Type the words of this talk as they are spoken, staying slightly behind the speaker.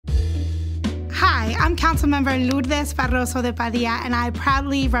Hi, I'm Councilmember Lourdes Barroso de Padilla, and I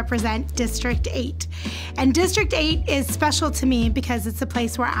proudly represent District 8. And District 8 is special to me because it's a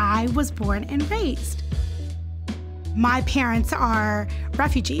place where I was born and raised. My parents are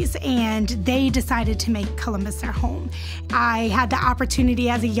refugees, and they decided to make Columbus their home. I had the opportunity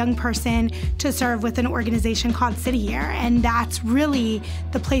as a young person to serve with an organization called City Year, and that's really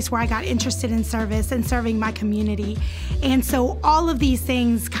the place where I got interested in service and serving my community. And so all of these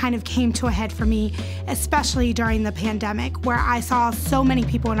things kind of came to a head for me, especially during the pandemic, where I saw so many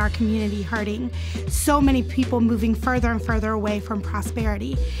people in our community hurting, so many people moving further and further away from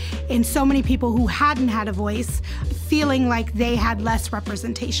prosperity, and so many people who hadn't had a voice feeling like they had less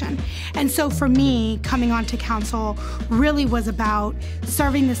representation. And so for me, coming onto council really was about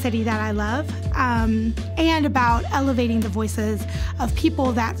serving the city that I love, and about elevating the voices of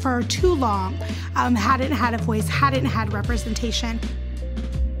people that for too long hadn't had a voice, hadn't had representation.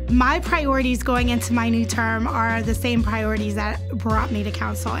 My priorities going into my new term are the same priorities that brought me to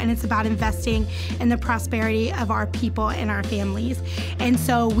council, and it's about investing in the prosperity of our people and our families. And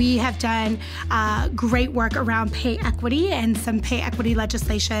so we have done great work around pay equity and some pay equity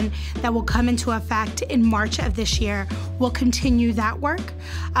legislation that will come into effect in March of this year. We'll continue that work.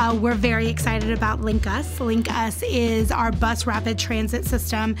 We're very excited about Link Us. Link Us is our bus rapid transit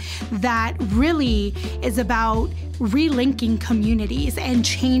system that really is about relinking communities and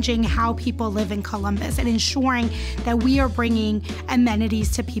changing how people live in Columbus and ensuring that we are bringing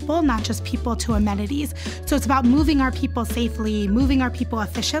amenities to people, not just people to amenities. So it's about moving our people safely, moving our people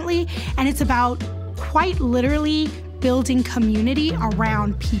efficiently, and it's about quite literally building community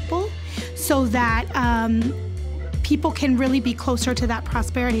around people so that people can really be closer to that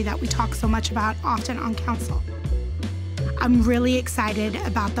prosperity that we talk so much about often on council. I'm really excited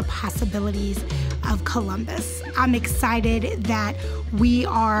about the possibilities of Columbus. I'm excited that we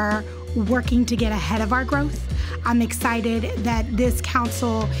are working to get ahead of our growth. I'm excited that this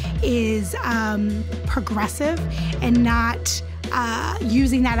council is progressive and not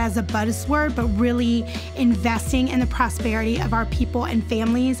using that as a buzzword, but really investing in the prosperity of our people and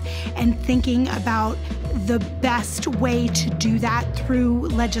families and thinking about the best way to do that through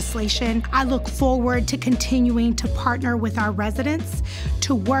legislation. I look forward to continuing to partner with our residents,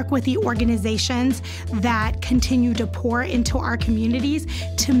 to work with the organizations that continue to pour into our communities,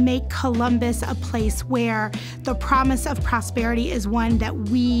 to make Columbus a place where the promise of prosperity is one that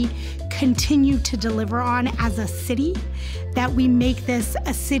we continue to deliver on as a city, that we make this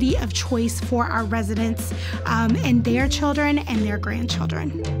a city of choice for our residents and their children and their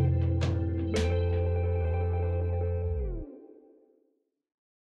grandchildren.